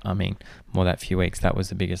about. Yeah. I mean, more that few weeks, that was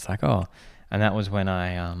the biggest like, and that was when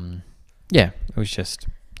I, it was just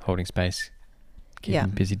holding space, keeping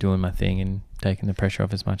busy doing my thing and taking the pressure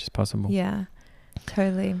off as much as possible. Yeah,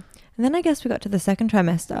 totally. And then I guess we got to the second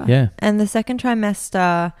trimester. Yeah. And the second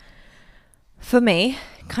trimester, for me,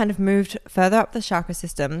 kind of moved further up the chakra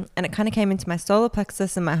system, and it kind of came into my solar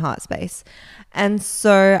plexus and my heart space. And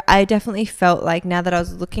so I definitely felt like now that I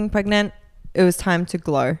was looking pregnant, it was time to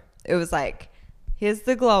glow. It was like, here's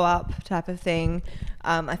the glow up type of thing.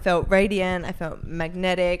 I felt radiant. I felt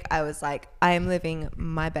magnetic. I was like, I am living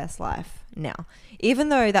my best life now. Even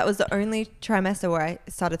though that was the only trimester where I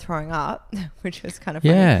started throwing up, which was kind of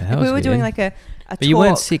funny. Yeah, like we were doing like a but talk. You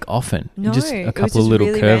weren't sick often. No, just a couple it was of little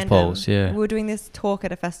really curveballs. Yeah, we were doing this talk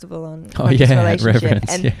at a festival on relationship,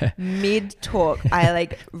 and mid talk, I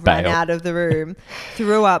like ran out of the room,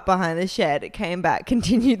 threw up behind the shed, came back,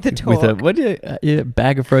 continued the talk with a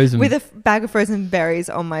bag of frozen with a bag of frozen berries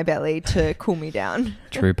on my belly to cool me down.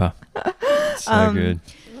 Trooper, so good.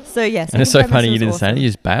 So yes, and it's so funny you didn't say it. You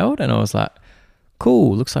just bailed, and I was like,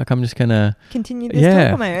 cool. Looks like I'm just gonna continue this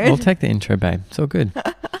talk on my own. I'll take the intro, babe. It's all good.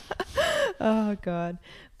 Oh god,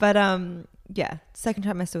 but second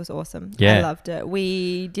trimester was awesome. Yeah, I loved it.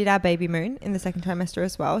 We did our baby moon in the second trimester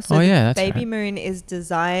as well. So that's baby moon is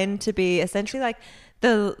designed to be essentially like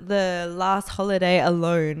the last holiday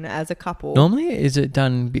alone as a couple. Normally, is it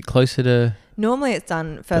done a bit closer to? Normally it's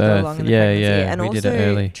done further along in the pregnancy. And we also did it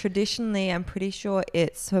early. Traditionally, I'm pretty sure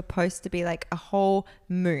it's supposed to be like a whole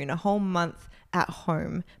moon, a whole month at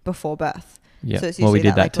home before birth. Yeah. So it's usually we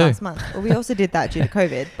did that like too. Last month. Well, we also did that due to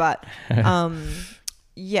COVID, but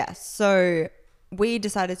so we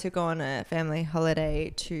decided to go on a family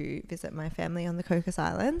holiday to visit my family on the Cocos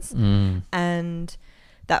Islands. And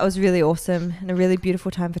that was really awesome and a really beautiful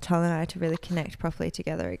time for Tal and I to really connect properly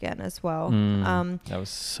together again as well. That was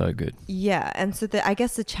so good. Yeah. And so I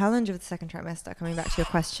guess the challenge of the second trimester, coming back to your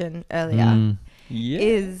question earlier,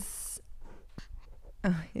 is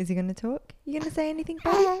he going to talk? You going to say anything,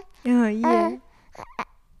 buddy? Oh, yeah.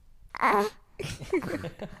 Or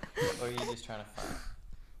are you just trying to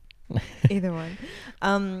fight? Either one.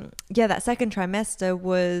 That second trimester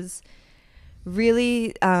was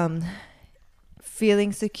really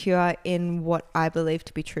feeling secure in what I believe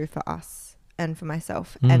to be true for us and for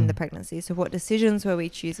myself and the pregnancy. So what decisions were we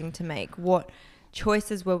choosing to make? What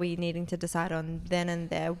choices were we needing to decide on then and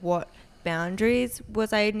there? What boundaries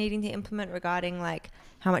was I needing to implement regarding like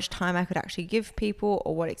how much time I could actually give people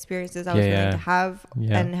or what experiences I was willing to have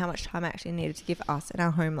and how much time I actually needed to give us in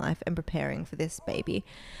our home life and preparing for this baby.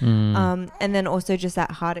 And then also just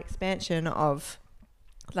that heart expansion of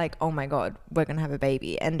like, oh my God, we're going to have a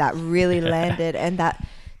baby. And that really landed and that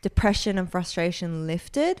depression and frustration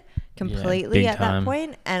lifted completely at that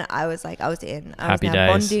point. And I was like, I was in. I was now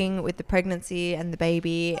bonding with the pregnancy and the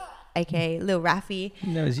baby, aka Lil Raffy.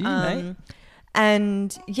 That was you, mate.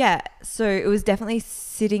 And so it was definitely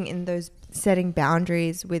sitting in those setting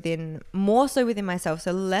boundaries more so within myself.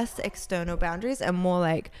 So less external boundaries and more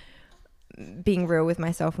like being real with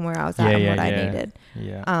myself and where I was at and what I needed.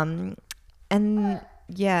 Yeah. And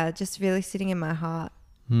just really sitting in my heart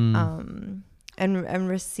and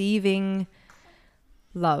receiving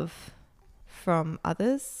love from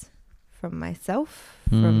others, from myself,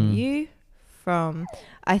 from you, from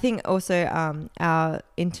I think also our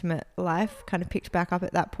intimate life kind of picked back up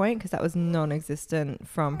at that point because that was non-existent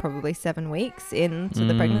from probably 7 weeks into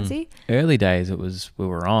the pregnancy. Early days we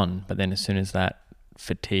were on, but then as soon as that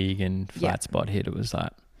fatigue and flat spot hit, it was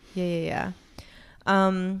like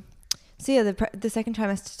the second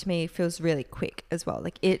trimester to me feels really quick as well.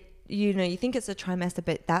 Like you think it's a trimester,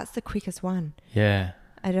 but that's the quickest one.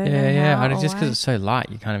 I don't know how just because it's so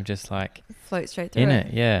light, you kind of just like float straight through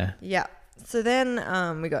it. Yeah. Yeah. So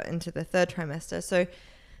then we got into the third trimester. So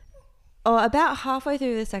about halfway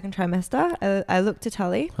through the second trimester, I looked to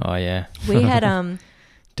Tully. Oh, yeah. We had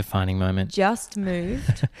defining moment. Just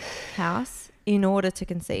moved house in order to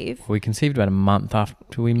conceive. We conceived about a month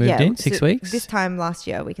after we moved in, 6 weeks. This time last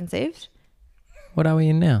year we conceived. What are we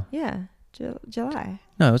in now? Yeah, July.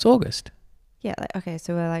 No, it's August. Yeah, okay,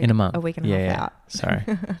 so we're like in a month. A week and a half out. Sorry,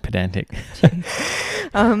 pedantic.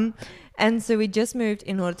 And so we just moved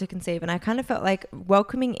in order to conceive, and I kind of felt like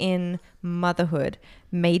welcoming in motherhood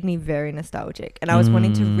made me very nostalgic, and I was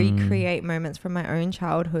wanting to recreate moments from my own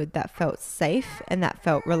childhood that felt safe and that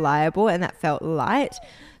felt reliable and that felt light.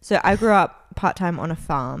 So I grew up part-time on a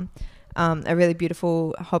farm, a really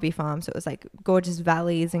beautiful hobby farm. So it was like gorgeous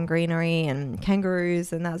valleys and greenery and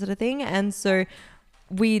kangaroos and that sort of thing. And so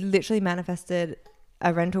we literally manifested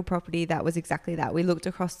a rental property that was exactly that. We looked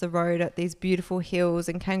across the road at these beautiful hills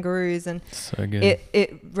and kangaroos, and so good.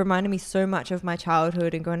 It reminded me so much of my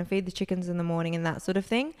childhood and going to feed the chickens in the morning and that sort of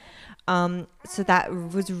thing. So that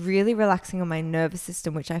was really relaxing on my nervous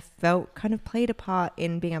system, which I felt kind of played a part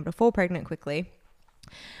in being able to fall pregnant quickly.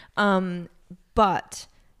 But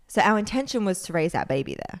so our intention was to raise our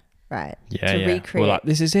baby there, right? Yeah, to recreate. We're like,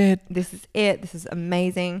 this is it. This is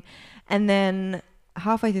amazing. And then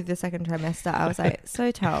halfway through the second trimester, I was like,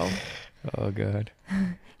 so Tal. Oh, God.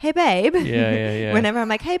 Hey, babe. Yeah. Whenever I'm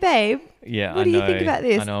like, hey, babe. Yeah, what do you think about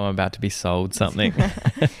this? I know I'm about to be sold something.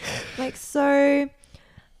 Like, so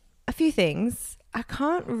a few things. I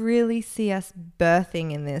can't really see us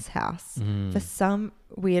birthing in this house for some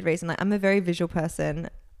weird reason. Like, I'm a very visual person.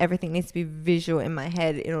 Everything needs to be visual in my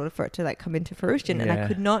head in order for it to like come into fruition. And I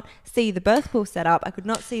could not see the birth pool set up. I could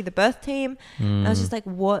not see the birth team. And I was just like,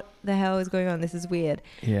 what the hell is going on? This is weird.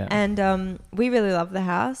 Yeah. And we really love the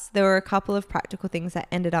house. There were a couple of practical things that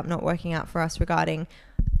ended up not working out for us regarding,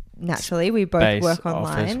 naturally, we both work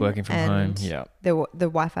online. Office, working from home. Yeah. The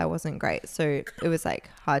Wi-Fi wasn't great. So it was like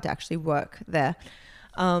hard to actually work there.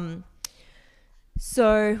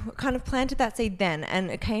 So kind of planted that seed then,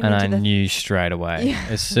 and it came and into I knew straight away. Yeah.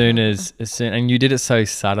 As soon, and you did it so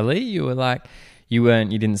subtly. You were like, you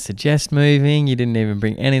didn't suggest moving. You didn't even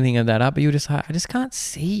bring anything of that up. But you were just like, I can't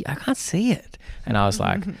see it. And I was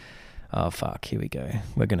like, oh fuck, here we go.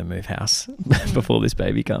 We're gonna move house before this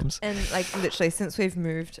baby comes. And like literally, since we've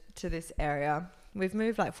moved to this area, we've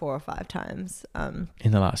moved like 4 or 5 times. In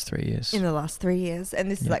the last 3 years.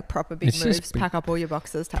 And this is like proper big moves. Pack up all your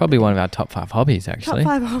boxes. Probably one of our top 5 hobbies, actually.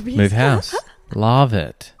 Top 5 hobbies. Move house. Love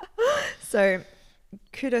it. So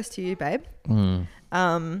kudos to you, babe.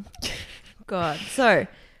 God. So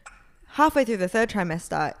halfway through the third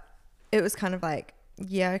trimester, it was kind of like,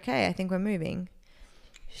 yeah, okay, I think we're moving.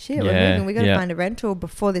 Shit, we're moving. We got to find a rental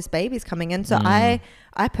before this baby's coming in. So I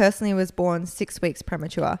personally was born 6 weeks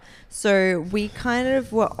premature. So we kind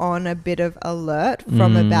of were on a bit of alert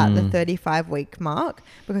from about the 35-week mark,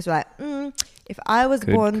 because we're like, if I was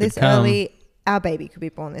born this early, our baby could be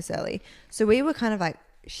born this early. So we were kind of like,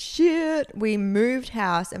 shit. We moved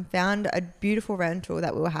house and found a beautiful rental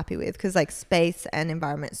that we were happy with, because like space and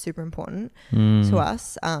environment is super important to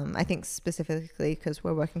us. I think specifically because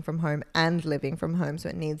we're working from home and living from home, so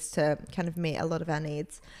it needs to kind of meet a lot of our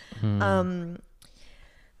needs.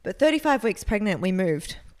 But 35 weeks pregnant, we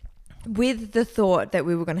moved with the thought that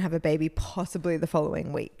we were going to have a baby possibly the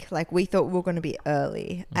following week. Like, we thought we were going to be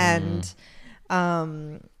early. And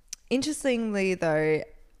interestingly though,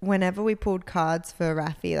 whenever we pulled cards for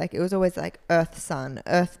Rafi, like, it was always like earth sun,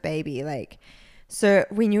 earth baby, like, so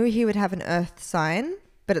we knew he would have an earth sign,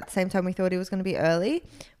 but at the same time we thought he was going to be early,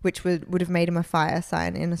 which would have made him a fire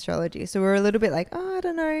sign in astrology. So we were a little bit like, oh, I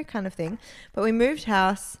don't know, kind of thing. But we moved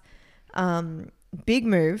house, big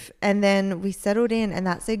move, and then we settled in, and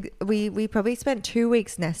we probably spent 2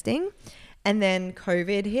 weeks nesting, and then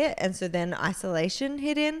COVID hit, and so then isolation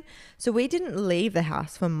hit in. So we didn't leave the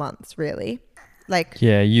house for months, really. Like,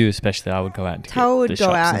 yeah, you especially. I would go out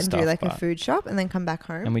and do like a food shop and then come back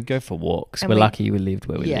home. And we'd go for walks. We're lucky we lived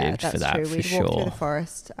where we lived for that, true. We'd walk through the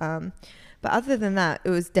forest. But other than that, it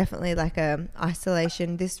was definitely like a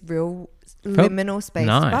isolation, this real liminal space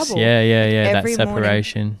bubble. Yeah. Every that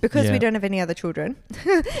separation. Morning, because we don't have any other children.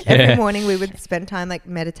 Every morning we would spend time like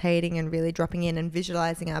meditating and really dropping in and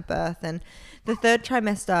visualizing our birth. And the third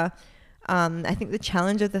trimester, I think the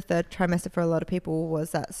challenge of the third trimester for a lot of people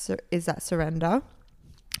was that surrender.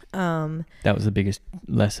 That was the biggest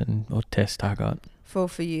lesson or test I got. For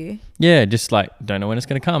you? Yeah, just like, don't know when it's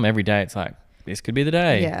going to come. Every day it's like, this could be the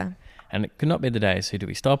day. Yeah. And it could not be the day. So do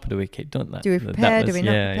we stop or do we keep doing that? Do we prepare? Do we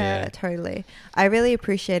not prepare? Yeah. Totally. I really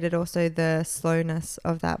appreciated also the slowness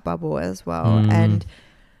of that bubble as well. And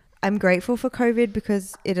I'm grateful for COVID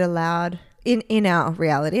because it allowed in our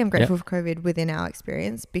reality, I'm grateful for COVID within our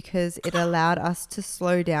experience, because it allowed us to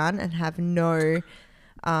slow down and have no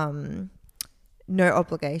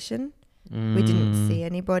obligation. We didn't see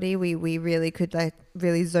anybody. We really could like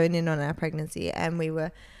really zone in on our pregnancy, and we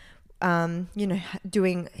were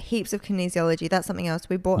doing heaps of kinesiology. That's something else.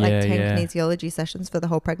 We bought 10 kinesiology sessions for the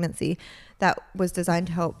whole pregnancy that was designed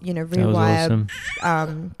to help, rewire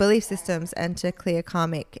belief systems and to clear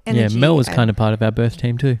karmic energy. Yeah, Mel was kind of part of our birth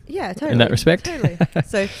team too. Yeah, totally. In that respect. Totally.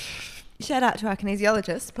 So shout out to our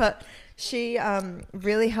kinesiologist, but she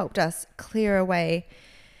really helped us clear away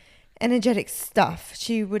energetic stuff.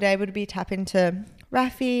 She would able to tap into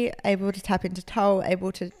Rafi, able to tap into Tal,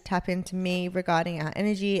 able to tap into me regarding our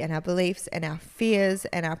energy and our beliefs and our fears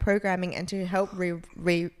and our programming, and to help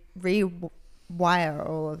rewire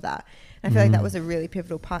all of that. And I feel like that was a really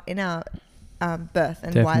pivotal part in our birth,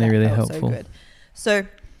 and definitely why that really felt helpful. so good. So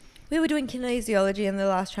we were doing kinesiology in the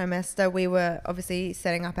last trimester. We were obviously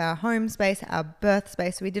setting up our home space, our birth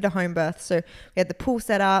space. So we did a home birth. So we had the pool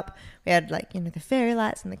set up. We had the fairy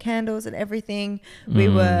lights and the candles and everything. We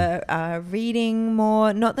were reading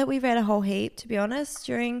more. Not that we read a whole heap, to be honest,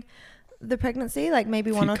 during the pregnancy, like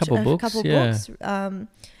maybe a couple books. And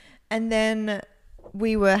then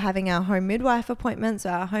we were having our home midwife appointments. So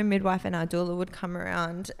our home midwife and our doula would come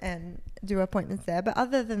around and do appointments there. But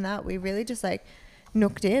other than that, we really just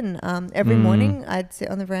nooked in. Every morning I'd sit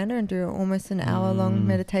on the veranda and do almost an hour-long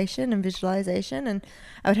meditation and visualization, and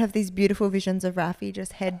I would have these beautiful visions of Rafi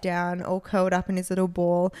just head down, all curled up in his little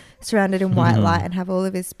ball, surrounded in white light, and have all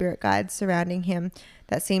of his spirit guides surrounding him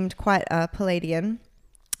that seemed quite Palladian,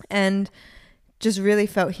 and just really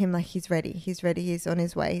felt him like he's ready, he's on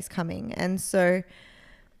his way, he's coming. And so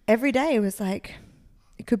every day it was like,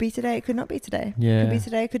 it could be today, it could not be today. It could be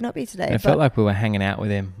today, it could not be today. It felt like we were hanging out with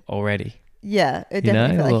him already. Yeah, it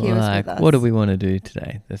definitely felt like he was with us. What do we want to do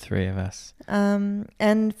today, the three of us?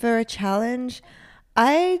 And for a challenge,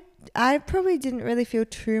 I probably didn't really feel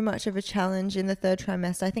too much of a challenge in the third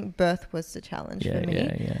trimester. I think birth was the challenge for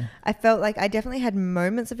me. Yeah. I felt like I definitely had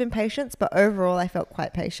moments of impatience, but overall I felt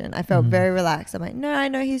quite patient. I felt very relaxed. I'm like, no, I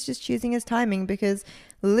know he's just choosing his timing, because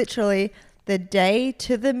literally the day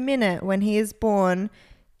to the minute when he is born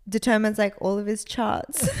determines all of his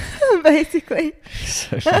charts basically.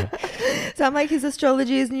 So I'm like, his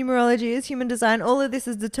astrology, his numerology, his human design, all of this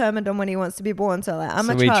is determined on when he wants to be born. So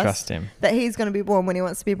we trust him that he's going to be born when he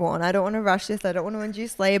wants to be born. I don't want to rush this. I don't want to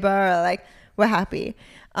induce labor. We're happy.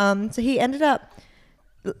 So he ended up,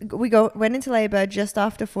 went into labor just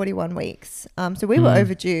after 41 weeks. So we were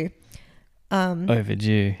overdue.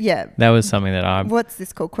 Overdue. Yeah. That was something that what's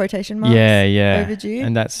this called? Quotation marks? Yeah. Overdue.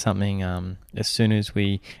 And that's something, as soon as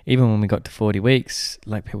even when we got to 40 weeks,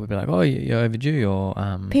 people would be like, oh, you're overdue, or...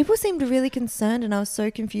 People seemed really concerned, and I was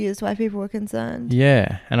so confused why people were concerned.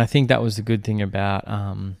 Yeah. And I think that was the good thing about,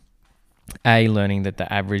 learning that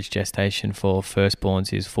the average gestation for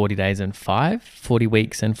firstborns is 40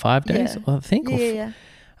 weeks and 5 days, I think. Yeah.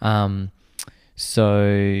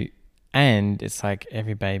 So, and it's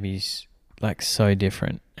every baby's so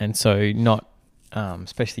different, and so not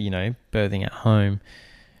especially birthing at home,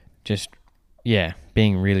 just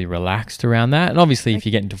being really relaxed around that. And obviously if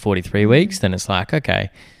you get into 43 weeks, then it's okay,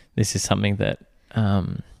 this is something that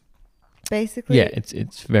basically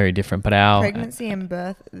it's very different. But our pregnancy and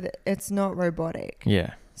birth, it's not robotic.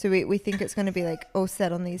 So we think it's going to be all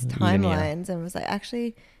set on these timelines, and it was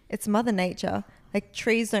actually it's Mother Nature.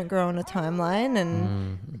 Trees don't grow on a timeline,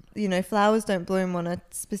 and flowers don't bloom on a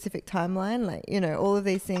specific timeline, all of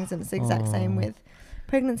these things. And it's the exact same with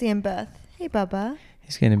pregnancy and birth. Hey Bubba,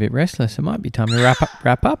 he's getting a bit restless. It might be time to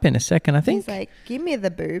wrap up in a second, I think. He's give me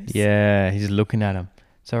the boobs. Yeah, he's looking at him.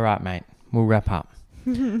 It's all right, mate, we'll wrap up.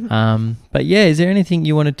 But is there anything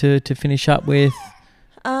you wanted to finish up with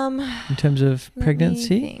in terms of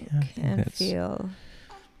pregnancy?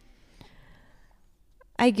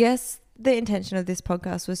 I guess the intention of this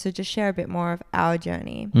podcast was to just share a bit more of our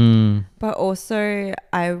journey, but also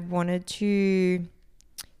I wanted to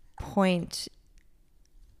point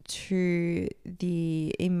to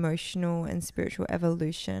the emotional and spiritual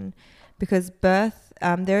evolution, because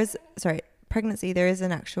pregnancy, there is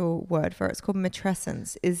an actual word for it. It's called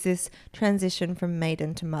matrescence. Is this transition from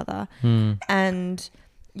maiden to mother? And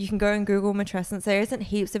you can go and Google matrescence. There isn't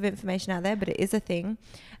heaps of information out there, but it is a thing.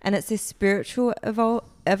 And it's this spiritual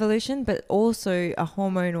evolution, but also a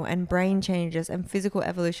hormonal and brain changes and physical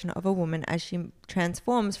evolution of a woman as she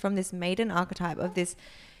transforms from this maiden archetype of this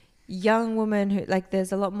young woman who,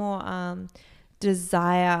 there's a lot more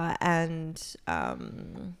desire and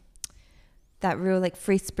that real like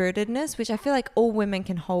free spiritedness, which I feel like all women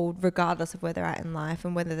can hold regardless of where they're at in life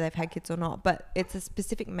and whether they've had kids or not. But it's a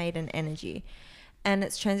specific maiden energy, and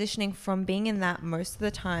it's transitioning from being in that most of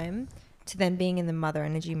the time to then being in the mother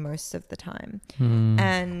energy most of the time.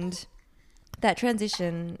 And that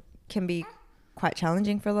transition can be quite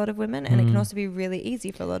challenging for a lot of women, and it can also be really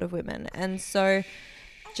easy for a lot of women. And so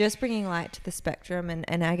just bringing light to the spectrum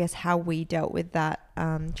and I guess how we dealt with that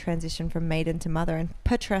transition from maiden to mother. And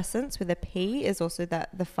patrescence with a P is also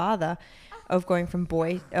that the father of going from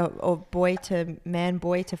boy or boy to man,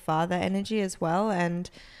 boy to father energy as well. And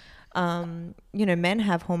you know, men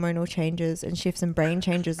have hormonal changes and shifts and brain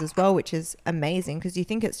changes as well, which is amazing because you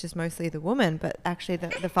think it's just mostly the woman, but actually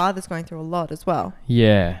the father's going through a lot as well.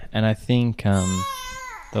 Yeah. And I think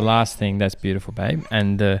the last thing, that's beautiful, babe,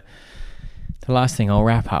 and the last thing I'll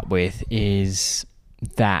wrap up with is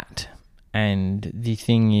that, and the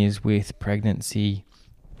thing is with pregnancy,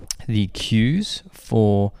 the cues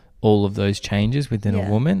for all of those changes within a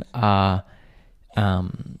woman are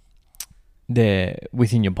they're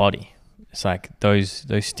within your body. It's like those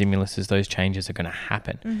stimuluses, those changes are going to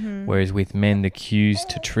happen. Whereas with men, the cues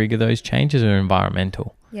to trigger those changes are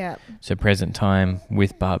environmental. Yeah. So present time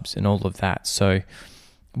with bubs and all of that. So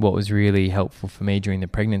what was really helpful for me during the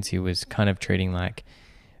pregnancy was kind of treating like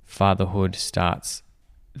fatherhood starts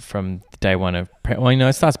from day one of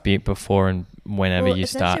it starts before and whenever you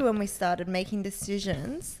start. Essentially when we started making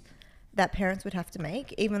decisions that parents would have to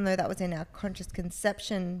make, even though that was in our conscious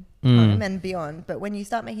conception time and beyond. But when you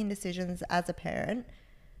start making decisions as a parent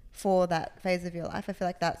for that phase of your life, I feel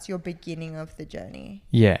like that's your beginning of the journey.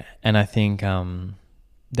 Yeah. And I think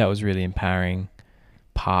that was really empowering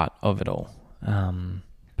part of it all.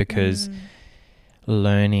 Because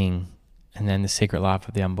learning, and then The Secret Life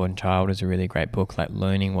of the Unborn Child is a really great book, like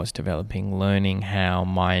learning what's developing, learning how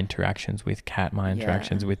my interactions with Kat, my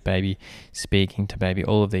interactions with baby, speaking to baby,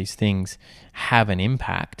 all of these things have an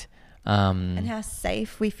impact. And how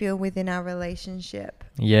safe we feel within our relationship.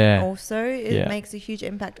 Yeah. Also, it makes a huge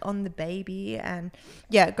impact on the baby. And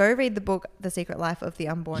go read the book, The Secret Life of the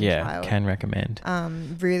Unborn Child. Yeah, can recommend.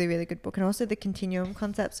 Really, really good book. And also The Continuum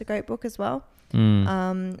Concept's a great book as well.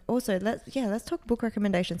 Also, let's talk book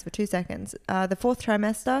recommendations for 2 seconds. The Fourth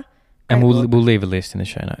Trimester. And we'll leave a list in the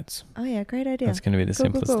show notes. Oh yeah, great idea. That's going to be the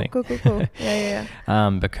simplest thing. Cool. Yeah.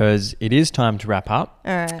 Because it is time to wrap up.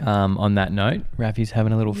 All right. On that note, Rafi's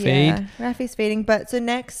having a little feed. Yeah, Rafi's feeding. But so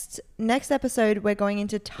next episode, we're going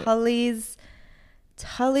into Tully's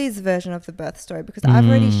version of the birth story, because I've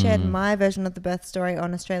already shared my version of the birth story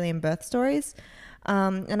on Australian Birth Stories.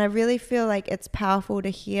 And I really feel like it's powerful to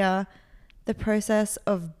hear the process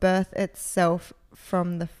of birth itself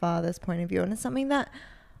from the father's point of view. And it's something that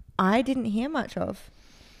I didn't hear much of,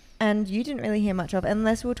 and you didn't really hear much of,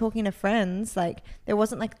 unless we were talking to friends. Like there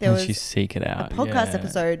wasn't like there was you seek it out, a podcast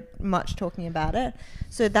episode much talking about it.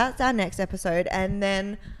 So that's our next episode. And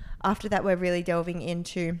then after that, we're really delving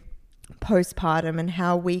into postpartum and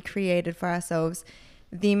how we created for ourselves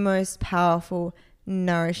the most powerful,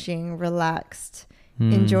 nourishing, relaxed,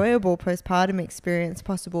 enjoyable postpartum experience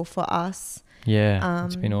possible for us. Yeah,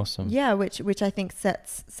 it's been awesome. Yeah, which I think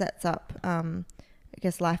sets up I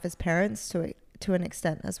guess life as parents to an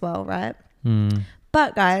extent as well, right?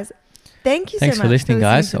 But guys, thanks so much for listening,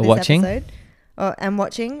 guys, or watching. And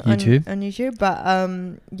watching YouTube. on YouTube.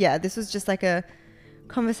 But this was just like a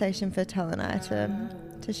conversation for Tal and I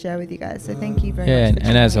to share with you guys. So thank you very much. Yeah,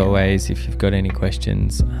 and as always, if you've got any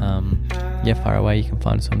questions, fire away. You can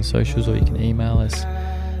find us on the socials, or you can email us.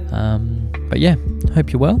 But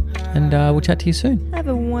hope you're well, and we'll chat to you soon. Have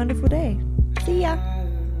a wonderful day. See ya.